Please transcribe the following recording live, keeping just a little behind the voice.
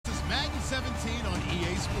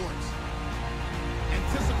sports.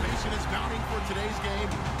 Anticipation is mounting for today's game.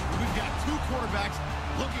 We've got two quarterbacks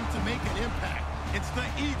looking to make an impact. It's the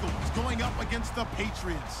Eagles going up against the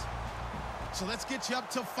Patriots. So let's get you up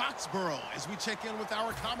to Foxborough as we check in with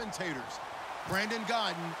our commentators, Brandon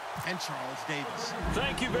Godden and Charles Davis.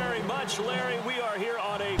 Thank you very much, Larry. We are here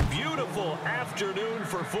on a beautiful afternoon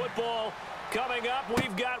for football. Coming up,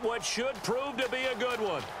 we've got what should prove to be a good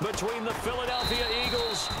one between the Philadelphia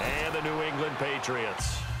Eagles and the New England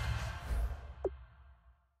Patriots.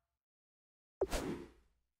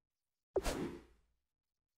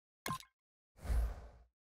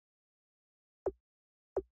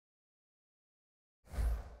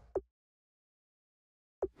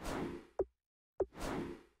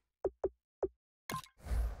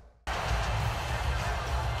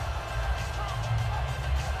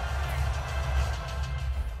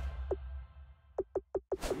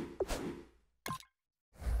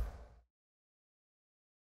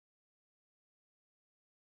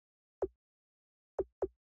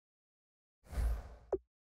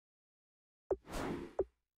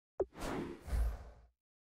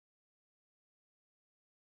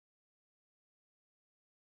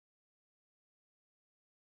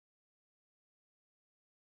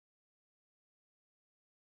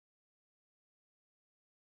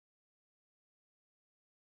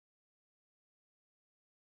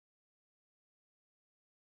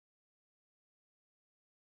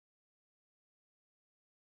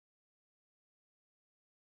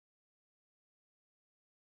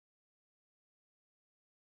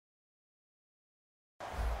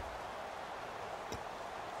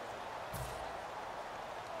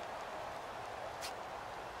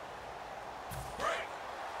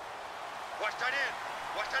 Watch tight end.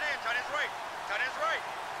 Watch tight end. Tight end's right. Tight end's right.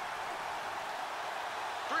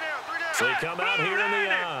 Three down. Three down. They come out here in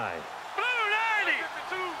the eye. Blue 90.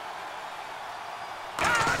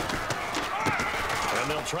 And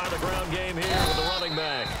they'll try the ground game here with the running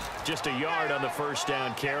back. Just a yard on the first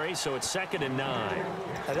down carry, so it's 2nd and 9.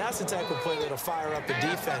 Now that's the type of play that'll fire up the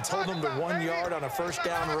defense. Hold them to 1 yard on a first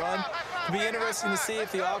down run. It'll be interesting to see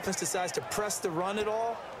if the offense decides to press the run at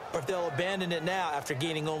all, or if they'll abandon it now after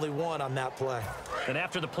gaining only 1 on that play. And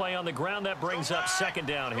after the play on the ground, that brings up 2nd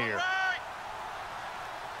down here.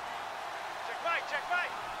 Check right, check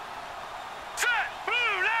right. Set!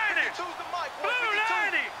 Blue 90! Blue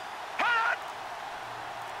 90! Hot!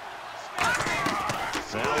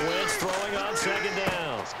 Now Wentz throwing on 2nd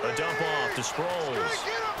down. A dump off to Sproles.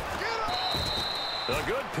 A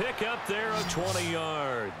good pick up there of 20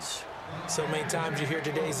 yards. So many times you hear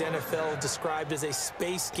today's NFL described as a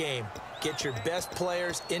space game. Get your best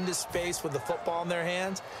players into space with the football in their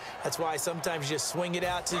hands. That's why sometimes you just swing it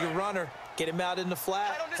out to your runner, get him out in the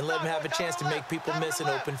flat, and let him have a chance to make people miss an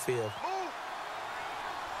open field.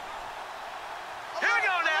 Here we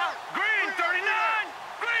go now. Green 39.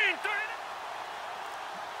 Green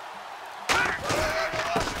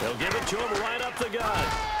 39. They'll give it to him right up the gut.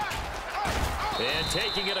 And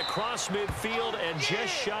taking it across midfield and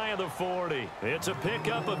just shy of the 40. It's a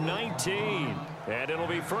pickup of 19. And it'll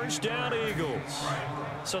be first down, Eagles.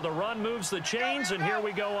 So the run moves the chains, and here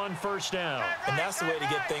we go on first down. And that's the way to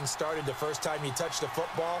get things started the first time you touch the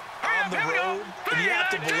football on the road. And you have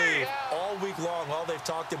to believe all week long, all they've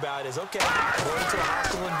talked about is, okay, we're into a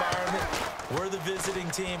hostile environment. We're the visiting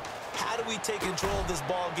team. How do we take control of this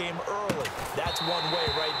ball game early? That's one way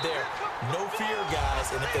right there. No fear,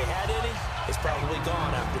 guys. And if they had any, it's probably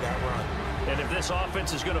gone after that run. And if this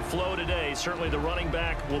offense is going to flow today, certainly the running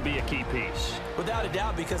back will be a key piece. Without a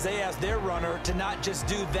doubt, because they asked their runner to not just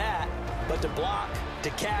do that, but to block, to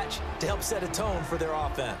catch, to help set a tone for their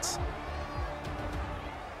offense.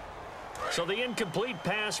 So the incomplete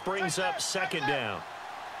pass brings up 2nd down.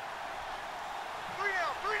 3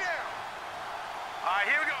 down. 3 down. All right,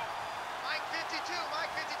 here we go. Mike 52. Mike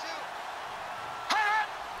 52.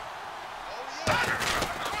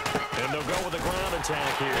 And they'll go with a ground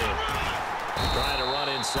attack here. Trying to run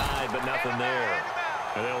inside, but nothing there.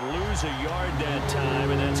 And they'll lose a yard that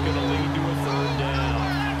time, and that's going to lead to a 3rd down.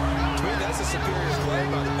 To me, that's a superior play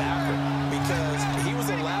by the backer because he was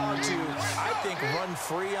allowed to, I think, run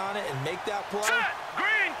free on it and make that play.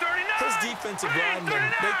 Green 39. His defensive linemen,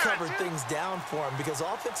 they covered things down for him because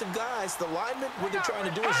offensive guys, the linemen, what they're trying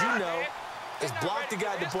to do, as you know, is block the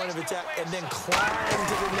guy at the point of attack and then climb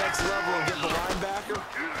to the next level and get the linebacker.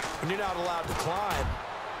 When you're not allowed to climb,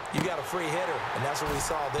 you got a free hitter, and that's what we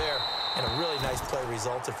saw there. And a really nice play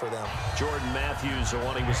resulted for them. Jordan Matthews, the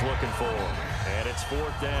one he was looking for. And it's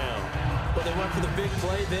 4th down. Well, they went for the big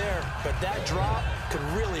play there, but that drop could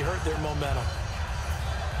really hurt their momentum.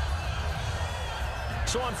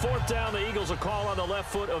 So on fourth down, the Eagles will call on the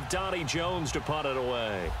left foot of Donnie Jones to punt it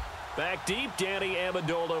away. Back deep, Danny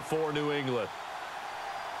Amendola for New England.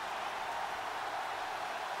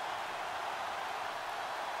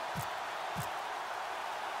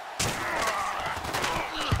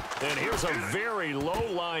 And here's a very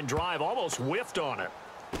low-line drive, almost whiffed on it.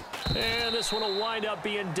 And this one will wind up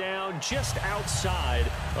being down just outside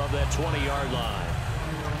of that 20-yard line.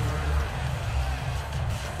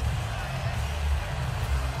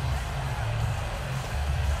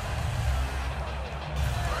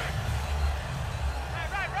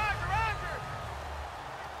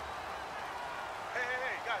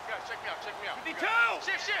 Check me out. 52!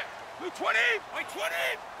 Shit! Move 20! Wait, 20!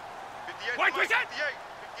 58, wait, 58.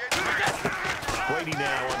 Brady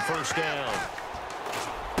now on first down.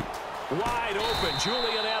 Wide open,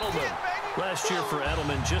 Julian Edelman. Last year for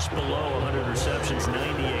Edelman, just below 100 receptions,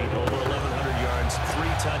 98, over 1,100 yards, 3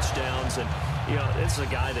 touchdowns. And, you know, this is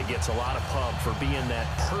a guy that gets a lot of pub for being that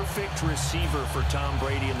perfect receiver for Tom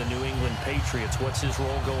Brady and the New England Patriots. What's his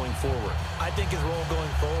role going forward? I think his role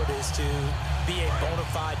going forward is to be a bona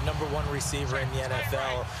fide #1 receiver in the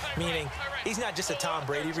NFL, meaning he's not just a Tom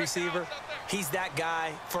Brady receiver. He's that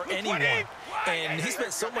guy for anyone. And he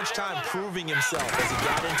spent so much time proving himself as he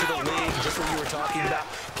got into the league, just what you were talking about.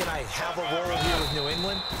 Can I have a role here with New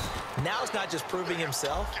England? Now it's not just proving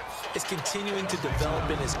himself, it's continuing to develop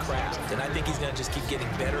in his craft. And I think he's going to just keep getting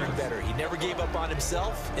better and better. He never gave up on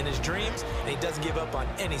himself in his dreams, and he doesn't give up on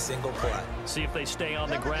any single play. See if they stay on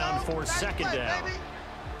the ground for second down.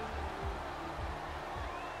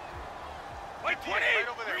 Wait, 20! Right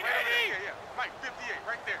over there, yeah. Mike, 58,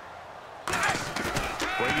 right there.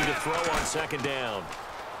 Brady to throw on second down.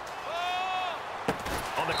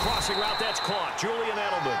 On the crossing route, that's caught. Julian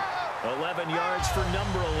Edelman, 11 yards for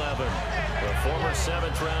number 11. The former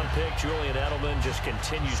 7th-round pick, Julian Edelman, just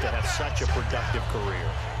continues to have such a productive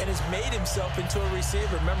career. And has made himself into a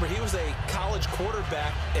receiver. Remember, he was a college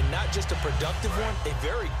quarterback, and not just a productive one, a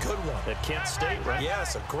very good one. At Kent State, right?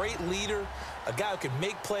 Yes, a great leader, a guy who can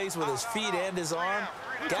make plays with his feet and his arm.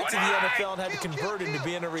 Got to the NFL and had to convert into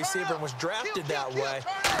being a receiver and was drafted that way.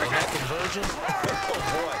 And that conversion, oh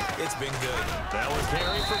boy, it's been good. That was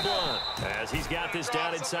carry for Blunt as he's got this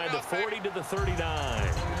down inside the 40 to the 39.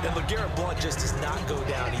 And LeGarrette Blunt just does not go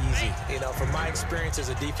down easy. You know, from my experience as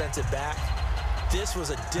a defensive back, this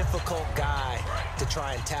was a difficult guy to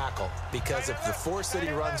try and tackle because of the force that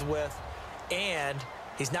he runs with, and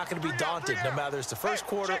he's not going to be daunted no matter it's the first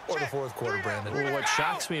quarter or the fourth quarter, Brandon. Well, what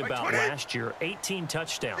shocks me about last year, 18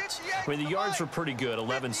 touchdowns. I mean, the yards were pretty good,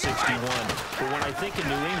 1161. But when I think of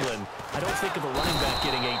New England, I don't think of a running back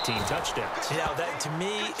getting 18 touchdowns. You know, that, to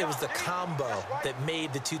me, it was the combo that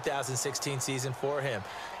made the 2016 season for him.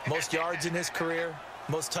 Most yards in his career,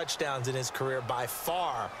 most touchdowns in his career by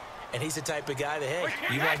far. And he's the type of guy that, hey,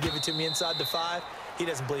 you want to give it to me inside the 5? He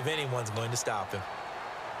doesn't believe anyone's going to stop him.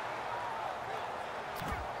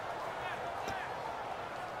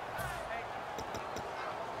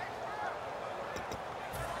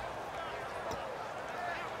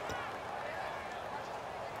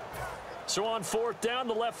 So on fourth down,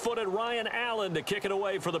 the left-footed Ryan Allen to kick it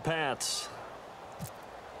away for the Pats.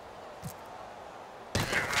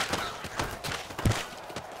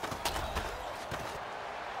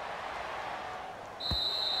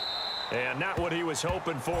 And not what he was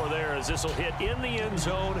hoping for there, as this will hit in the end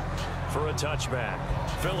zone for a touchback.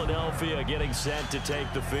 Philadelphia getting set to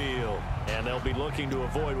take the field. And they'll be looking to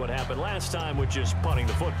avoid what happened last time, which is punting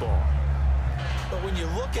the football. But when you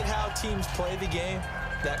look at how teams play the game,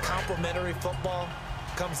 that complementary football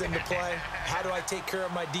comes into play. How do I take care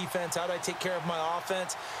of my defense? How do I take care of my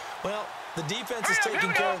offense? Well, the defense is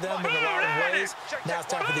taking care of them in a lot of ways. Now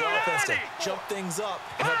it's time for the offense to jump things up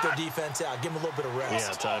and help their defense out. Give them a little bit of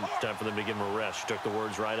rest. Yeah, time for them to give them a rest. Took the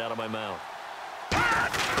words right out of my mouth. And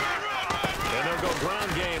they'll go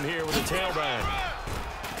ground game here with the tailback.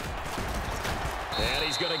 And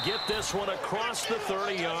he's going to get this one across the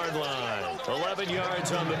 30-yard line. 11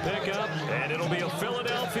 yards on the pickup, and it'll be a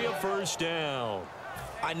Philadelphia first down.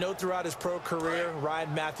 I know throughout his pro career,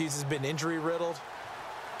 Ryan Matthews has been injury-riddled.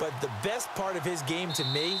 But the best part of his game to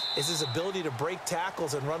me is his ability to break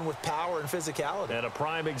tackles and run with power and physicality. And a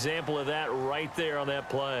prime example of that right there on that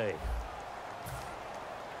play.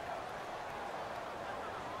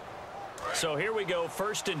 So here we go,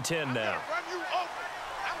 1st and 10 now. I'm going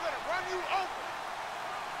to run you open.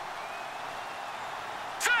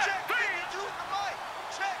 Check 52's the mic.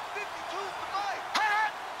 Check 52's the mic.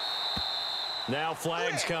 Now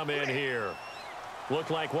flags come in here. Looked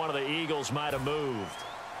like one of the Eagles might have moved.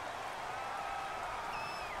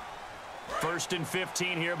 1st and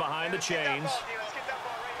 15 here behind the chains.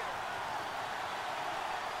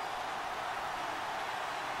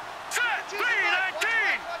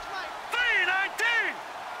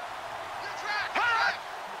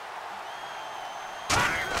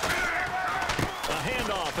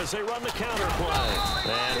 off as they run the counter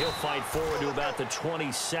play. And he'll fight forward to about the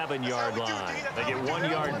 27-yard line. They get 1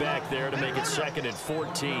 yard back there to make it 2nd and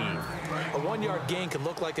 14. A 1 yard gain can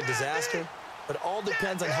look like a disaster, but it all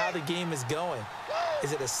depends on how the game is going.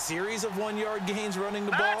 Is it a series of 1 yard gains running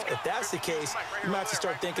the ball? If that's the case, you might have to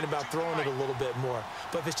start thinking about throwing it a little bit more.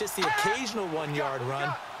 But if it's just the occasional 1 yard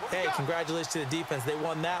run, hey, congratulations to the defense. They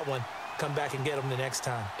won that one. Come back and get them the next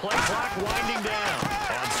time. Play clock winding down.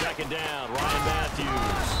 On 2nd down, Ryan Matthews.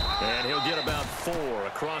 And he'll get about 4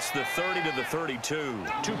 across the 30 to the 32.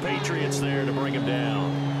 2 Patriots there to bring him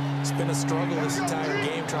down. It's been a struggle this entire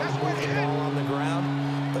game trying to move the ball on the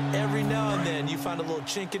ground. But every now and then you find a little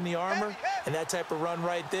chink in the armor, and that type of run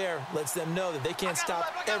right there lets them know that they can't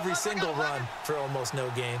stop every single run for almost no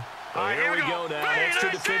gain. Well, here we go now.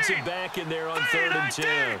 Extra defensive back in there on 3rd and 10.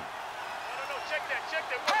 Check that.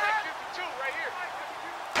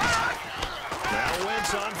 Now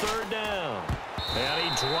Wentz on 3rd down. And he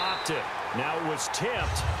dropped it. Now it was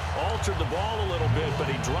tipped. Altered the ball a little bit, but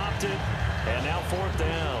he dropped it. And now 4th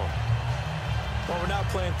down. Well, we're not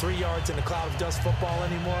playing 3 yards in a cloud of dust football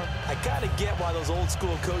anymore. I kind of get why those old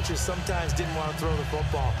school coaches sometimes didn't want to throw the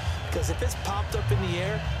football. Because if it's popped up in the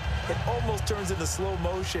air, it almost turns into slow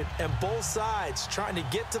motion. And both sides trying to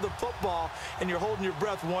get to the football, and you're holding your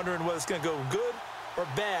breath wondering whether it's going to go good or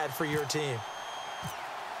bad for your team.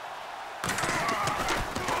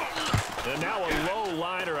 And now a low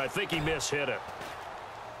liner. I think he mishit it.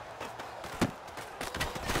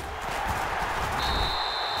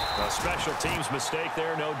 A special teams mistake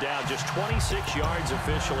there, no doubt. Just 26 yards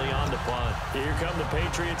officially on the punt. Here come the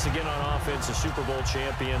Patriots again on offense, the Super Bowl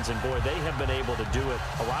champions. And, boy, they have been able to do it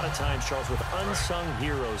a lot of times, Charles, with unsung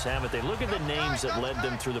heroes, haven't they? Look at the names that led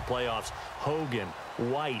them through the playoffs. Hogan,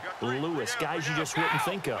 White, Lewis, guys you just wouldn't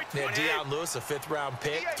think of. Yeah, Deion Lewis, a 5th-round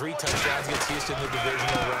pick, 3 touchdowns against Houston in the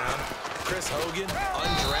divisional round. Chris Hogan,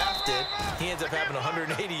 undrafted. He ends up having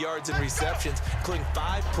 180 yards in receptions, including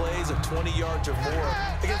 5 plays of 20 yards or more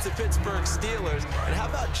against the Pittsburgh Steelers. And how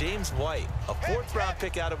about James White, a 4th-round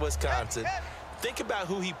pick out of Wisconsin? Think about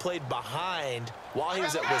who he played behind while he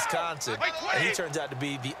was at Wisconsin, and he turns out to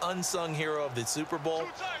be the unsung hero of the Super Bowl.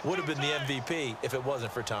 Would have been the MVP if it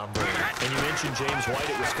wasn't for Tom Brady. And you mentioned James White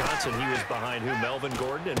at Wisconsin. He was behind who? Melvin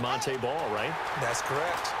Gordon and Monte Ball, right? That's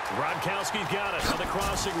correct. Gronkowski's got it on the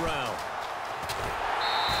crossing route.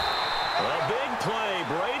 A big play.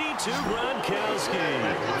 Brady to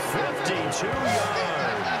Gronkowski. 52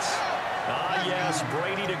 yards. Ah, yes,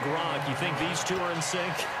 Brady to Gronk. You think these two are in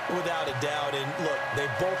sync? Without a doubt. And, look, they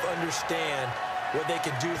both understand what they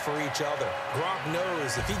can do for each other. Gronk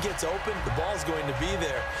knows if he gets open, the ball's going to be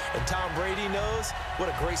there. And Tom Brady knows what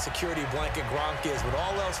a great security blanket Gronk is. When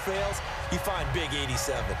all else fails, you find big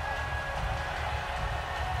 87.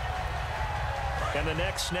 And the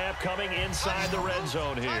next snap coming inside the red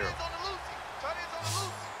zone here.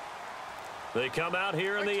 They come out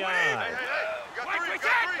here in the eye.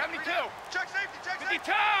 Check safety, check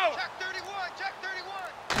 52. Check 31, check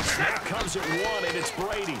 31. Snap comes at 1, and it's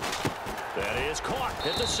Brady. That is caught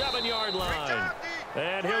at the 7-yard line.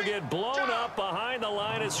 And he'll get blown up behind the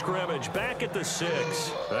line of scrimmage, back at the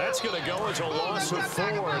 6. That's going to go as a loss of 4,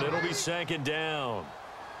 and it'll be 2nd down.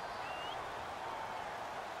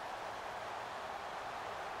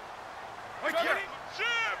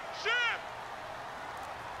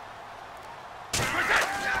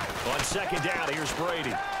 On 2nd down, here's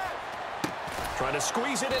Brady. Trying to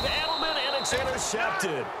squeeze it into Edelman, and it's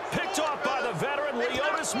intercepted. Picked off by the veteran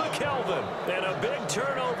Leonis McKelvin. And a big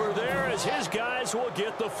turnover there as his guys will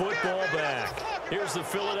get the football back. Here's the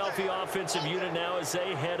Philadelphia offensive unit now as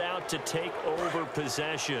they head out to take over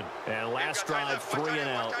possession. And last drive, 3 and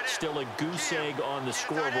out. Still a goose egg on the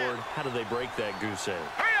scoreboard. How do they break that goose egg?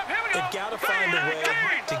 They've got to find a way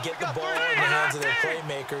to get the ball in the hands of their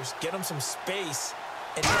playmakers, get them some space,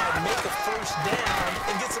 and try to make a first down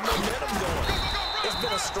and get some momentum going. It's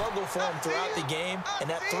been a struggle for them throughout the game, and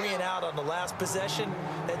that 3 and out on the last possession,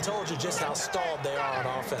 that told you just how stalled they are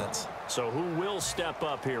on offense. So who will step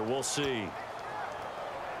up here? We'll see.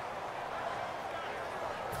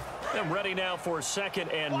 And ready now for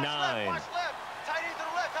 2nd and 9. Watch left. Tight end to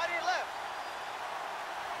the left, tight end left.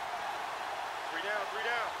 3 down, 3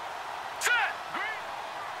 down. Set!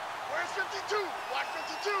 Where's 52? Watch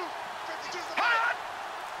 52. 52's the right.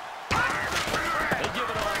 They give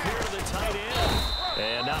it off here to the tight end.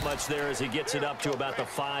 And not much there as he gets it up to about the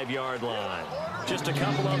 5-yard line. Just a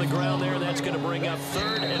couple on the ground there. That's going to bring up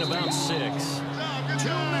 3rd and about 6. 2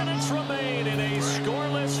 minutes remain in a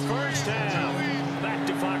scoreless first half. Back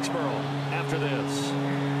to Foxborough after this.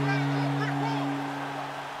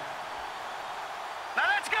 Now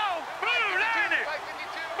let's go. Blue 90.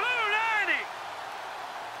 Blue 90.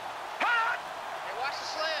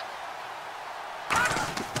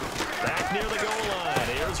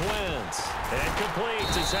 wins. And complete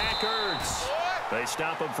to Zach Ertz. They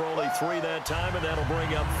stop him for only 3 that time, and that'll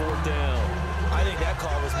bring up 4th down. I think that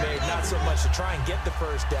call was made not so much to try and get the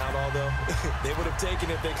first down, although they would have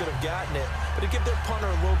taken it if they could have gotten it, but to give their punter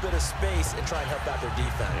a little bit of space and try and help out their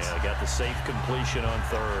defense. Yeah, they got the safe completion on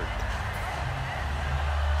 3rd.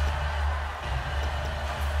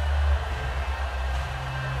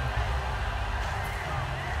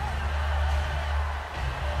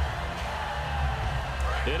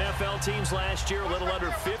 NFL teams last year a little under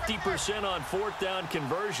 50% on 4th down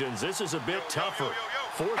conversions. This is a bit tougher.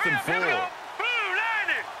 4th and 4. Blue 90!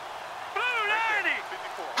 Blue 90!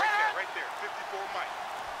 54, right there, 54 Mike.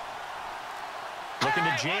 Looking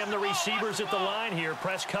to jam the receivers at the line here.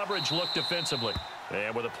 Press coverage look defensively.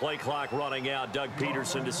 And with a play clock running out, Doug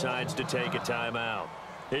Peterson decides to take a timeout.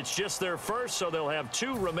 It's just their first, so they'll have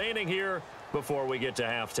 2 remaining here before we get to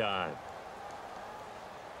halftime.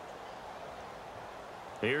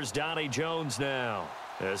 Here's Donnie Jones now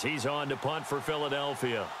as he's on to punt for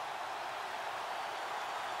Philadelphia.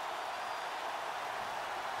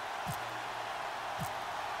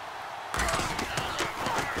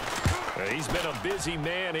 He's been a busy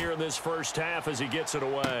man here in this first half as he gets it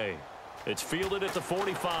away. It's fielded at the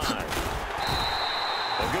 45.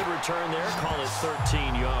 A good return there. Call it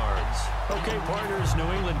 13 yards. Okay, partners, New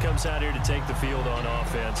England comes out here to take the field on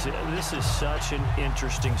offense. This is such an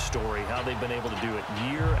interesting story, how they've been able to do it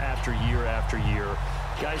year after year after year.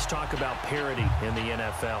 Guys talk about parity in the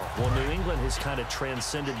NFL. Well, New England has kind of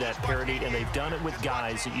transcended that parity, and they've done it with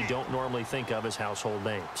guys that you don't normally think of as household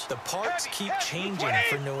names. The parts keep changing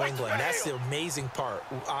for New England. That's the amazing part.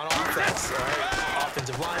 On offense, right?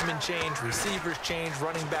 Offensive linemen change, receivers change,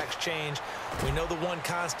 running backs change. We know the one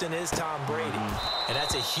constant is Tom Brady, and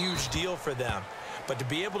that's a huge deal for them. But to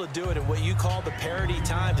be able to do it in what you call the parity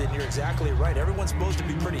times, and you're exactly right, everyone's supposed to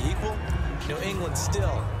be pretty equal. New England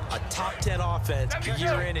still a top 10 offense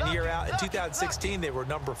year in and year out. In 2016, they were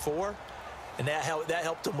number 4, and that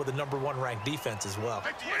helped them with a number 1 ranked defense as well.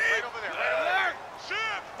 58, right over there, right over there.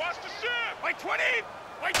 Shift, watch the shift. Wait, 20,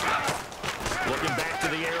 wait, Looking back to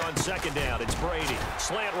the air on 2nd down. It's Brady.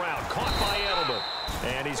 Slant route caught by Edelman.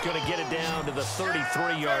 And he's going to get it down to the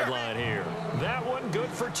 33-yard line here. That one good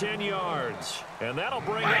for 10 yards. And that'll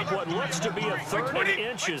bring up what looks to be a 3rd and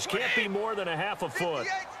inches. Can't be more than a half a foot.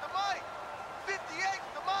 58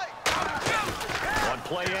 to Mike. On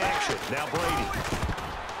play action. Now Brady.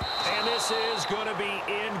 And this is going to be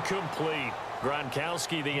incomplete.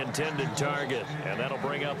 Gronkowski the intended target. And that'll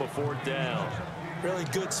bring up a 4th down. Really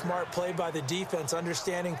good, smart play by the defense,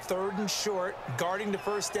 understanding 3rd and short, guarding the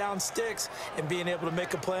first down sticks, and being able to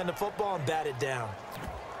make a play on the football and bat it down.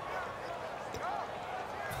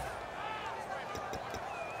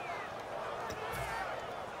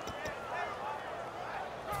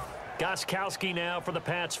 Gronkowski now for the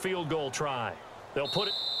Pats field goal try. They'll put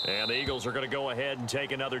it, and the Eagles are going to go ahead and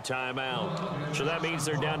take another timeout. So that means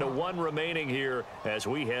they're down to 1 remaining here as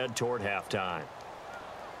we head toward halftime.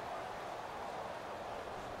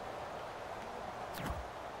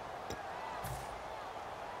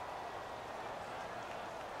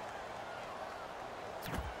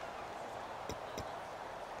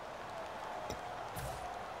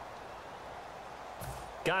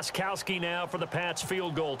 Gronkowski now for the Pats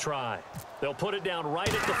field goal try. They'll put it down right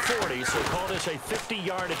at the 40, so call this a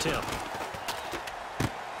 50-yard attempt.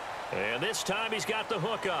 And this time he's got the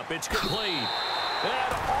hook up. It's complete.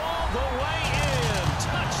 And all the way in.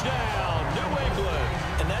 Touchdown, New England.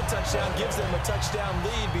 And that touchdown gives them a touchdown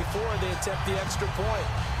lead before they attempt the extra point.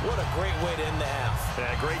 What a great way to end the half.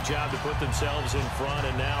 Yeah, great job to put themselves in front,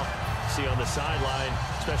 and now see on the sideline,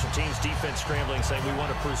 special teams defense scrambling, saying we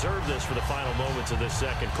want to preserve this for the final moments of this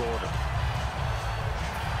 2nd quarter.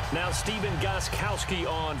 Now Stephen Gronkowski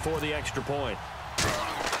on for the extra point.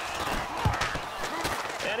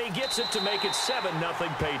 And he gets it to make it 7-0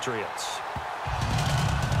 Patriots.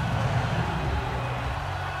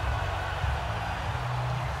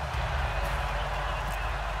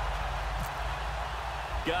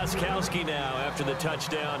 Gronkowski now after the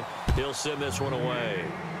touchdown. He'll send this one away.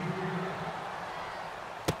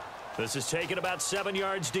 This is taken about 7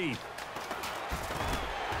 yards deep.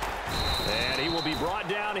 And he will be brought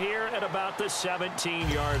down here at about the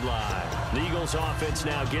 17-yard line. The Eagles offense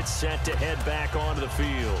now gets set to head back onto the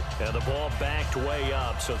field. And the ball backed way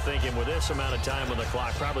up. So thinking with this amount of time on the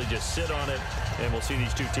clock, probably just sit on it, and we'll see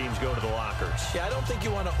these 2 teams go to the lockers. Yeah, I don't think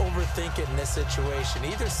you want to overthink it in this situation.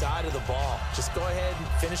 Either side of the ball. Just go ahead and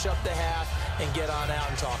finish up the half and get on out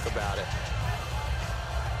and talk about it.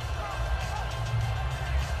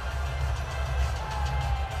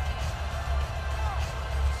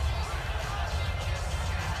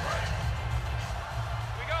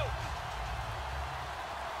 We go.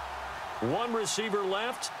 One receiver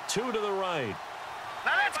left, two to the right.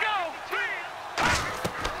 Now let's go.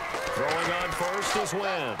 Throwing on first is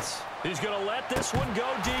Wentz. He's going to let this one go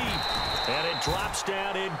deep. And it drops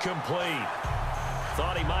down incomplete.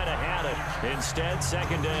 Thought he might have had it. Instead,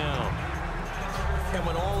 second down. And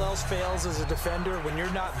when all else fails as a defender, when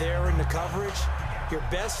you're not there in the coverage, your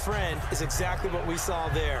best friend is exactly what we saw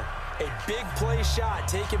there. A big play shot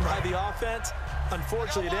taken by the offense.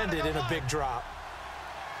 Unfortunately, it ended in a big drop.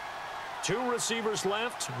 Two receivers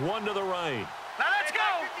left, one to the right. Now let's go.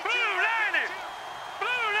 Blue 90.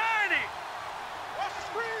 Blue 90. Watch the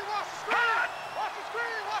screen. Watch the screen. Watch the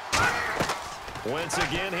screen. Watch the screen. Wentz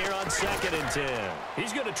again here on 2nd and 10.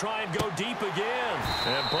 He's going to try and go deep again.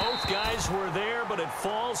 And both guys were there, but it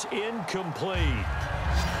falls incomplete.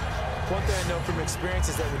 One thing I know from experience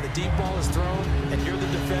is that when the deep ball is thrown and you're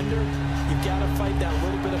the defender, you've got to fight that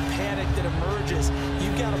little bit of panic that emerges.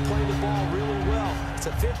 You've got to play the ball really well. It's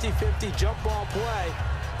a 50-50 jump ball play.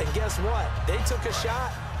 And guess what? They took a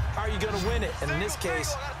shot. How are you going to win it? And in this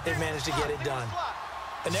case, they managed to get it done.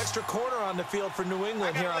 An extra corner on the field for New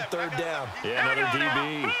England here on 3rd down. Yeah, another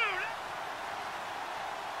DB.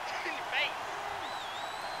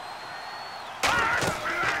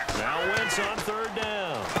 Now Wentz on 3rd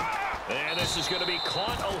down. And this is going to be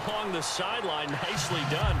caught along the sideline. Nicely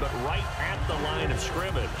done, but right at the line of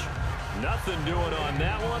scrimmage. Nothing doing on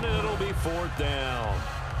that one, and it'll be 4th down.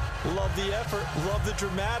 Love the effort. Love the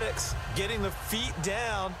dramatics. Getting the feet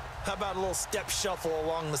down. How about a little step shuffle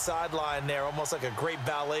along the sideline there, almost like a great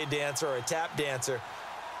ballet dancer or a tap dancer.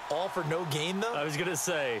 All for no gain, though? I was going to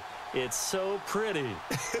say, it's so pretty,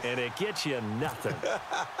 and it gets you nothing.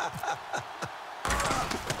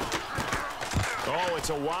 Oh, it's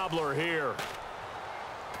a wobbler here.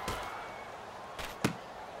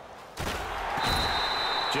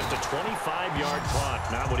 Just a 25-yard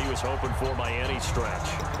punt, not what he was hoping for by any stretch.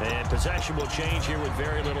 And possession will change here with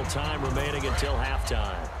very little time remaining until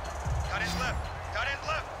halftime. Got his left. Got his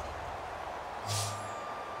left.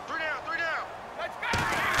 3 down. 3 down. Let's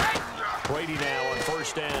go. Brady now on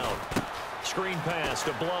 1st down. Screen pass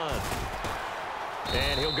to Blunt.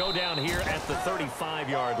 And he'll go down here at the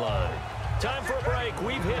 35-yard line. Time for a break.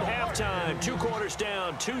 We've hit halftime. 2 quarters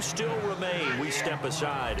down. 2 still remain. We step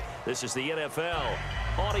aside. This is the NFL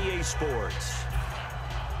on EA Sports.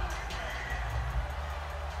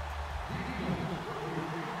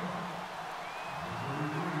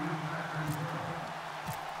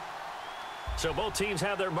 So both teams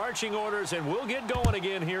have their marching orders, and we'll get going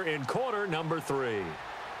again here in quarter number 3.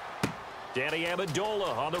 Danny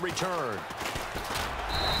Amendola on the return.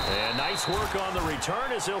 And nice work on the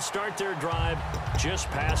return as they'll start their drive just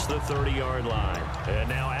past the 30-yard line. And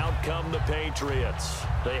now out come the Patriots.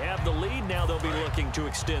 They have the lead. Now they'll be looking to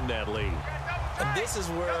extend that lead. And this is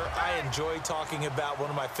where I enjoy talking about one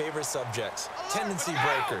of my favorite subjects, tendency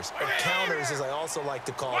breakers, or counters as I also like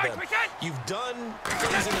to call them. You've done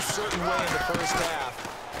things in a certain way in the first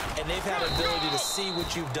half, and they've had an ability to see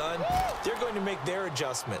what you've done. They're going to make their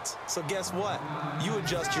adjustments. So guess what? You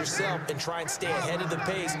adjust yourself and try and stay ahead of the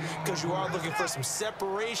pace because you are looking for some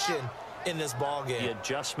separation in this ball game. The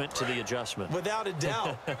adjustment to the adjustment. Without a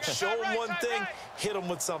doubt. Show them one thing, hit them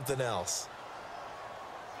with something else.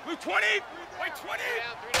 20. Wait, 20.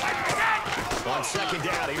 On 2nd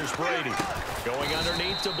down, here's Brady. Going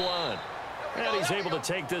underneath to Blunt. And he's able to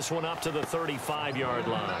take this one up to the 35-yard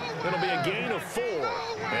line. It'll be a gain of 4.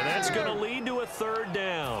 And that's going to lead to a 3rd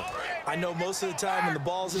down. I know most of the time when the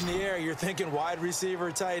ball's in the air, you're thinking wide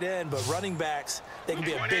receiver, tight end, but running backs, they can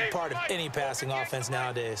be a big part of any passing offense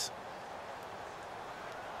nowadays.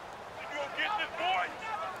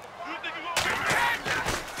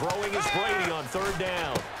 Throwing is Brady on 3rd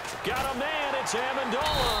down. Got a man, it's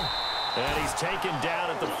Amendola. And he's taken down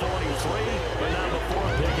at the 43, but not before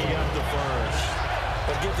picking up the first.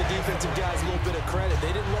 But give the defensive guys a little bit of credit.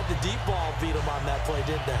 They didn't let the deep ball beat them on that play,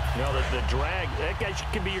 did they? No, the drag, that guy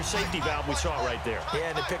can be your safety valve. We saw it right there. Yeah,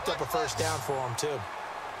 and they picked up a 1st down for him, too.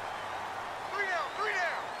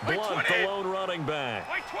 3 down. Blunt, the lone running back.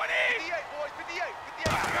 Wait, 20. 58, boys,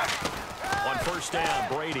 58. On 1st down,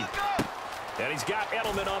 Brady. And he's got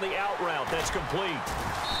Edelman on the out route. That's complete.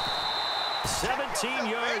 17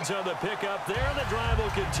 yards on the pickup there. The drive will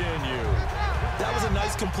continue. That was a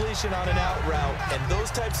nice completion on an out route. And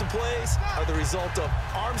those types of plays are the result of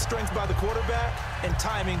arm strength by the quarterback and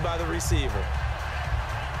timing by the receiver.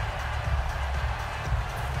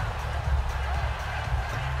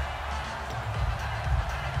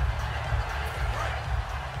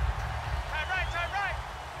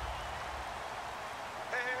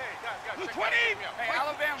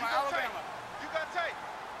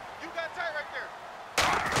 You got tight right there.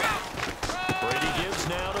 Brady gives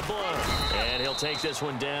now to Blunt. take this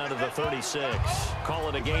one down to the 36. Call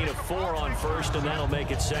it a gain of 4 on first, and that'll make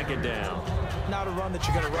it second down. Not a run that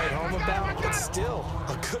you're going to write home about, but still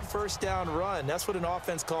a good first down run. That's what an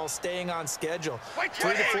offense calls staying on schedule.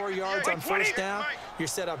 3 to 4 yards on first down, you're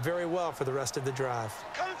set up very well for the rest of the drive.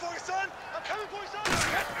 Coming for you, son. I'm coming for you, son.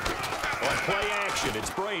 On play action, it's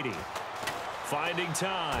Brady. Finding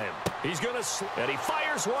time. He's going to, and he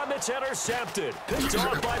fires one that's intercepted. Picked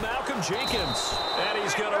off by Malcolm Jenkins. And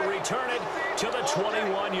he's going to return it to the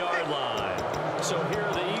 21-yard line. So here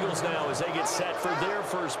are the Eagles now as they get set for their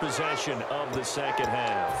first possession of the second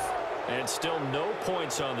half. And still no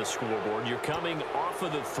points on the scoreboard. You're coming off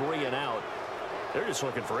of the 3 and out. They're just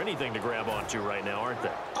looking for anything to grab onto right now, aren't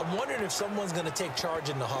they? I'm wondering if someone's going to take charge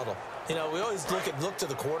in the huddle. You know, we always look to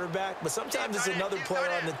the quarterback, but sometimes it's another player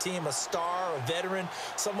on the team, a star, a veteran,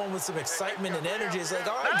 someone with some excitement and energy. It's like,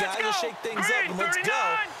 all right, guys, let's shake things up and let's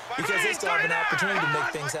go, because they still have an opportunity to make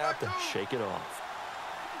things happen. Shake it off.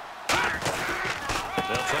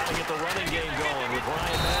 They'll try to get the running game going with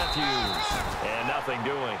Ryan Matthews. And nothing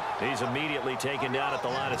doing. He's immediately taken down at the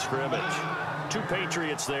line of scrimmage. 2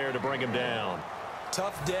 Patriots there to bring him down.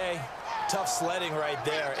 Tough day, tough sledding right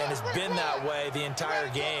there, and it's been that way the entire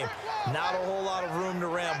game. Not a whole lot of room to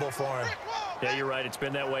ramble for him. Yeah, you're right. It's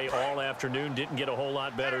been that way all afternoon. Didn't get a whole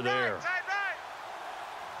lot better there. All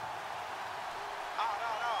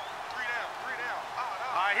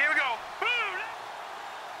right, here we go.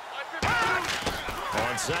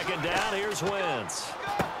 On second down, here's Wentz.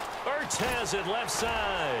 Ertz has it left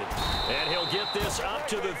side. And he'll get this up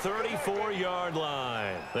to the 34-yard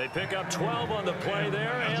line. They pick up 12 on the play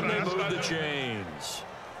there, and they move the chains.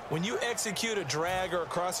 When you execute a drag or a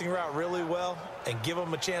crossing route really well and give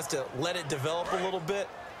them a chance to let it develop a little bit,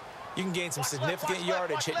 you can gain some significant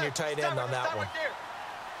yardage hitting your tight end on that one.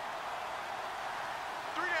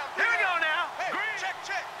 Here we go now. Hey, check.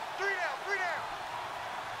 3 down, 3 down.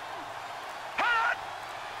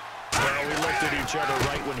 Well, we looked at each other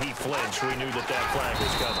right when he flinched. We knew that flag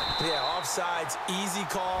was coming. Yeah, offsides, easy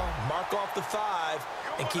call, mark off the 5,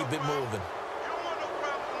 and keep it moving. You don't want no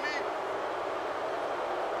problem with me.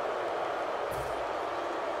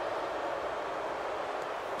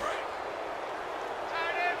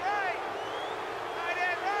 Tight end right. Tight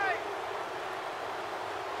end right.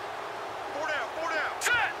 4 down.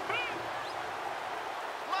 Set.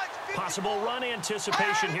 Possible run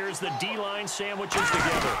anticipation. Here's the D-line sandwiches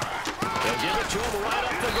together. They'll give it to him right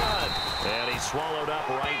up the gut. And he's swallowed up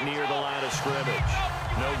right near the line of scrimmage.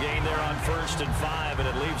 No gain there on 1st and 5, and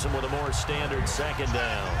it leaves him with a more standard second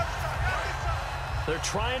down. They're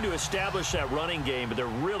trying to establish that running game, but they're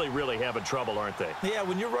really having trouble, aren't they? Yeah,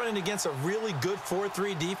 when you're running against a really good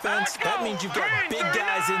 4-3 defense, that means you've got big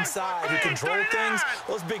guys inside who control things.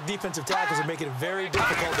 Those big defensive tackles are making it very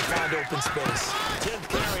difficult to find open space. 10th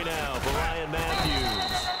carry now for Ryan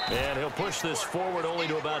Matthews. And he'll push this forward only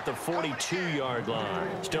to about the 42-yard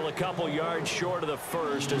line. Still a couple yards short of the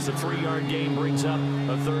first as the 3-yard gain brings up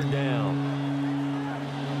a 3rd down.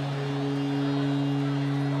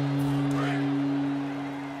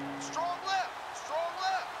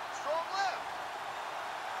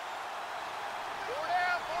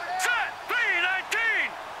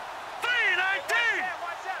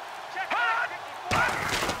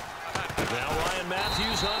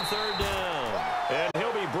 On 3rd down. And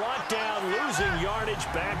he'll be brought down, losing yardage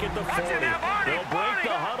back at the 40. They'll break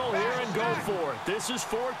the huddle here and go for it. This is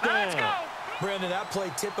 4th down. Brandon, that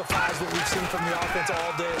play typifies what we've seen from the offense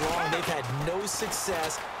all day long. They've had no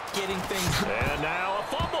success getting things. And now a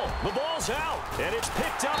fumble. The ball's out. And it's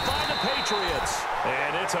picked up by the Patriots.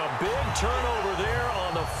 And it's a big turnover there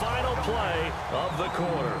on the final play of the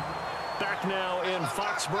quarter. Back now in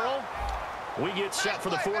Foxborough. We get set for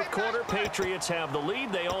the 4th quarter. Patriots have the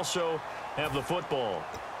lead. They also have the football.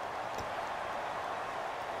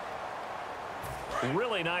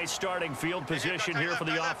 Really nice starting field position here for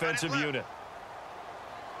the offensive unit.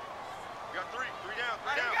 We got 3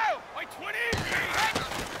 down. Wait, 20.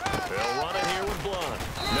 They'll run it here with Blunt.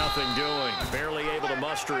 Nothing doing. Barely able to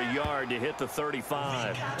muster a yard to hit the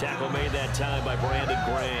 35. Tackle made that time by Brandon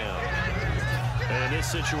Graham. And in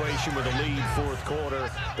this situation with a lead 4th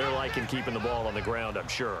quarter, they're liking keeping the ball on the ground, I'm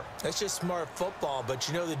sure. That's just smart football, but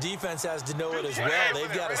you know the defense has to know it as well.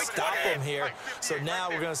 They've got to stop them here. So now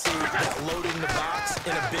we're going to see that loading the box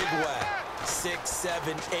in a big way. 6,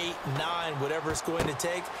 7, 8, 9, whatever it's going to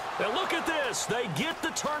take. And look at this. They get the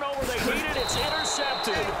turnover they needed. It's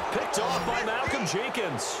intercepted. Picked off by Malcolm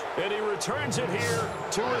Jenkins. And he returns it here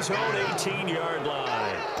to his own 18-yard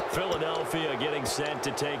line. Philadelphia getting set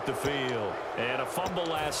to take the field. And a fumble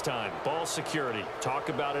last time. Ball security. Talk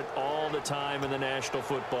about it all the time in the National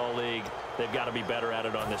Football League. They've got to be better at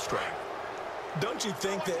it on this drive. Don't you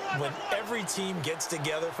think that when every team gets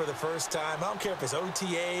together for the first time, I don't care if it's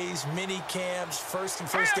OTAs, mini camps, first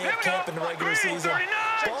day of camp in the regular season,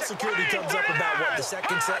 ball security comes up about what, the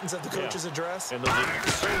second sentence of the coach's address? And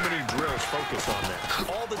there's so many drills focus on that.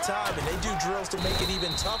 All the time, and they do drills to make it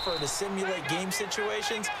even tougher to simulate game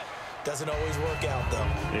situations. Doesn't always work out, though.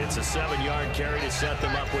 It's a 7-yard carry to set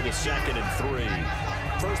them up with a 2nd and 3.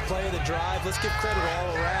 First play of the drive, let's give credit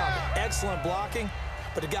all around. Excellent blocking,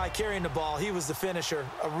 but the guy carrying the ball, he was the finisher.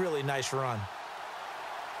 A really nice run.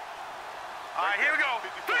 All right, here we go.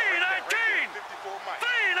 3-19.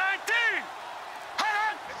 3-19.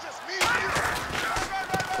 It's just me.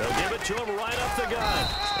 They'll give it to him right up the gut.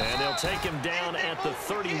 And they'll take him down at the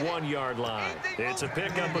 31-yard line. It's a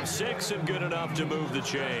pickup of 6 and good enough to move the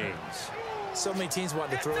chains. So many teams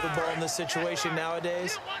want to throw the ball in this situation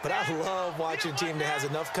nowadays, but I love watching a team that has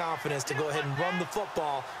enough confidence to go ahead and run the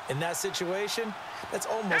football in that situation. That's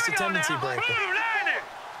almost a tendency breaker. Blue 90.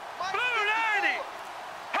 Blue 90.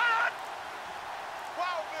 Hot.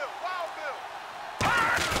 Wild Bill.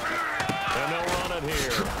 And they'll run it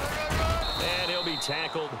here. And he'll be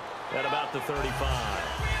tackled at about the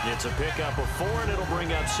 35. It's a pickup of 4, and it'll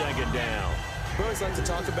bring up 2nd down. We always like to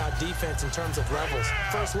talk about defense in terms of levels.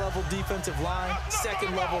 First level defensive line,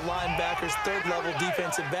 second level linebackers, third level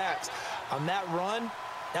defensive backs. On that run,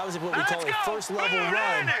 that was what we call a first level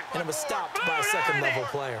run, and it was stopped by a second level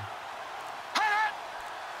player.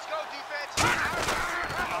 Let's go, defense.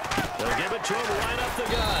 They'll give it to him right up the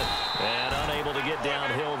gut. And unable to get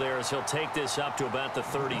downhill there as he'll take this up to about the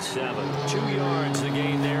 37. 2 yards the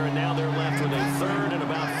gain there, and now they're left with a 3rd and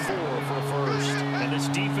about 4 for a first. And this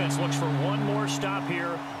defense looks for one more stop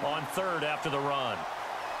here on 3rd after the run. All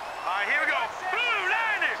right, here we go. Blue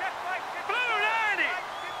 90. Blue 90.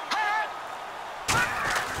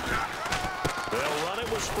 They'll run it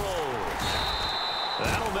with Sproles.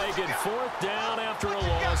 That'll make it 4th down after a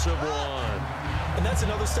loss of 1. And that's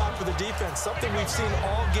another stop for the defense, something we've seen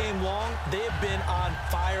all game long. They have been on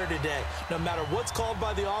fire today. No matter what's called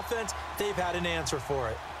by the offense, they've had an answer for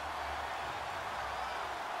it.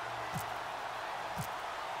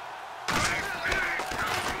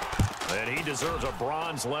 And he deserves a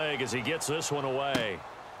bronze leg as he gets this one away.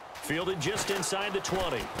 Fielded just inside the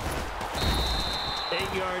 20.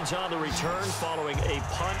 8 yards on the return following a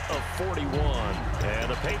punt of 41.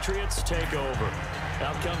 And the Patriots take over.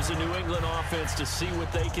 Out comes the New England offense to see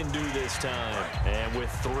what they can do this time. And with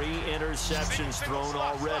 3 interceptions thrown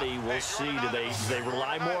already, we'll see. Do they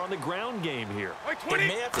rely more on the ground game here? They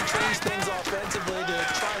may have to change things offensively to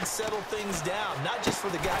try and settle things down, not just for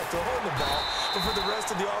the guy throwing the ball, but for the rest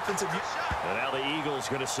of the offensive unit. And now the Eagles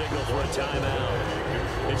going to signal for a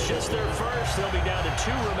timeout. It's just their first. They'll be down to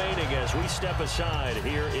 2 remaining as we step aside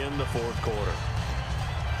here in the 4th quarter.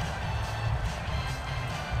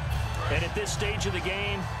 And at this stage of the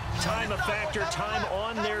game, time a factor, time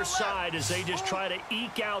on their side as they just try to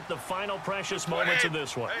eke out the final precious moments of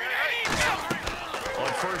this one.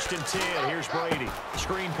 On 1st and 10, here's Brady.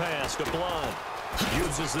 Screen pass to Blunt.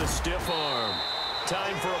 Uses this stiff arm.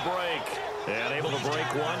 Time for a break. And able to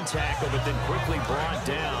break one tackle, but then quickly brought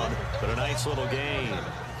down. But a nice little gain.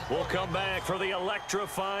 We'll come back for the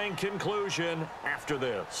electrifying conclusion after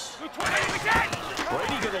this.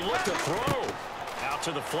 Brady going to look to throw. Out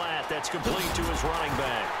to the flat. That's complete to his running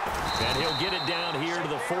back. And he'll get it down here to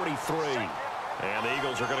the 43. And the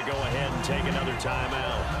Eagles are going to go ahead and take another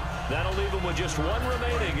timeout. That'll leave them with just 1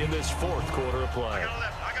 remaining in this 4th quarter of play. I got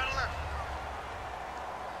a left.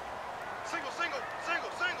 Single.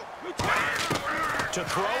 To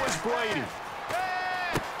throw is Brady.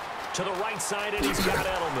 To the right side, and he's got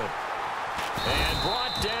Edelman. And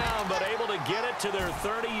brought down, but able to get it to their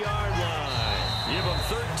 30-yard line. Give them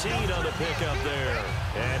 13 on the pickup there.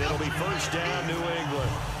 And it'll be 1st down, New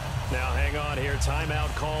England. Now, hang on here.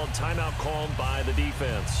 Timeout called by the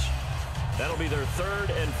defense. That'll be their 3rd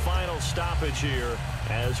and final stoppage here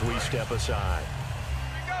as we step aside.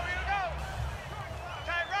 Here we go.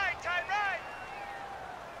 Tight right.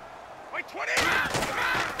 Wait, 20.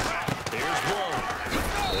 Here's Blunt.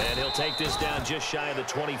 And he'll take this down just shy of the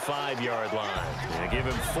 25-yard line. And give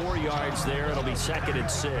him 4 yards there. It'll be 2nd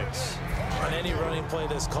and 6. On any running play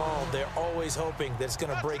that's called, they're always hoping that it's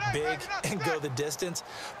going to break big and go the distance.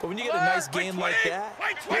 But when you get a nice gain like that,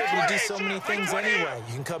 you're able to do so many things anyway.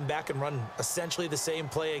 You can come back and run essentially the same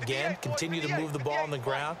play again, continue to move the ball on the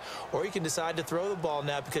ground, or you can decide to throw the ball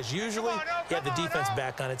now because usually you have the defense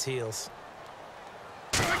back on its heels.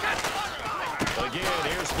 Again,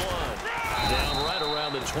 here's Blunt. Down right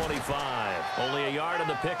around the 25. Only a yard on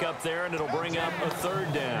the pickup there, and it'll bring up a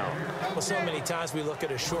third down. Well, so many times we look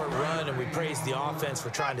at a short run and we praise the offense for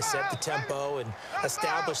trying to set the tempo and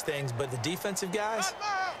establish things, but the defensive guys,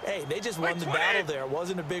 hey, they just won the battle there. It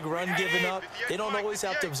wasn't a big run given up. They don't always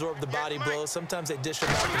have to absorb the body blows. Sometimes they dish them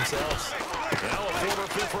out themselves. Now a former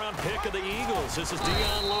fifth-round pick of the Eagles. This is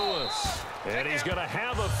Dion Lewis. And he's going to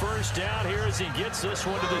have a first down here as he gets this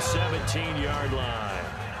one to the 17-yard line.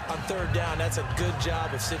 On third down, that's a good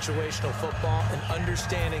job of situational football and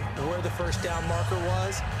understanding where the first down marker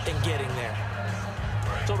was and getting there.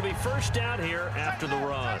 So it'll be first down here after the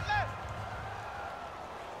run.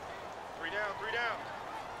 3 down, 3 down.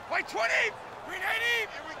 Wait, 20! 380!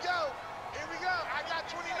 Here we go. Here we go. I got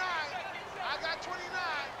 29. I got 29.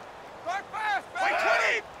 Start fast, man. Wait,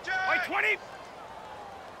 20! Wait, 20!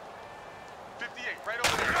 58, right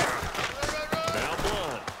over there. Now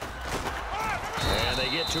Blunt. And they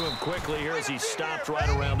get to him quickly here as he stopped right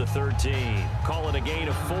around the 13. Call it a gain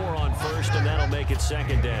of 4 on first, and that'll make it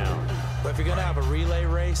second down. But if you're going to have a relay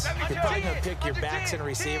race, you're probably going to pick your backs and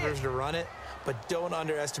receivers to run it, but don't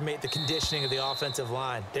underestimate the conditioning of the offensive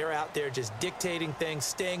line. They're out there just dictating things,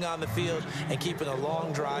 staying on the field, and keeping a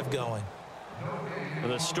long drive going.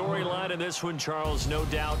 The storyline in this one, Charles, no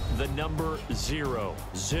doubt the number 0.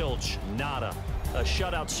 Zilch, nada. A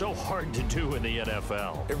shutout so hard to do in the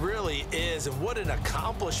NFL. It really is, and what an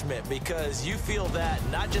accomplishment, because you feel that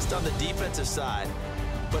not just on the defensive side,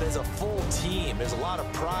 but as a full team. There's a lot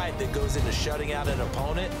of pride that goes into shutting out an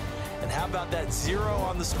opponent. And how about that 0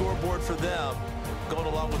 on the scoreboard for them, going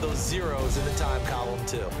along with those zeros in the time column,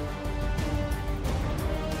 too.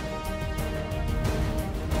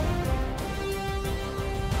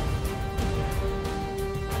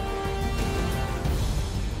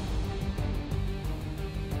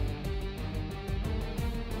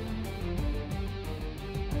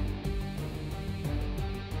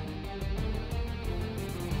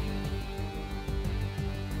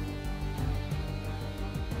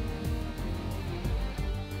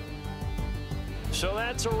 So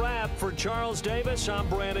that's a wrap for Charles Davis. I'm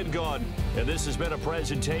Brandon Gaudin, and this has been a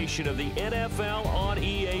presentation of the NFL on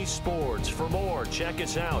EA Sports. For more, check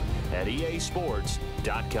us out at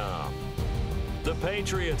easports.com. The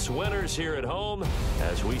Patriots winners here at home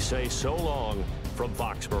as we say so long from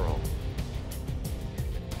Foxborough.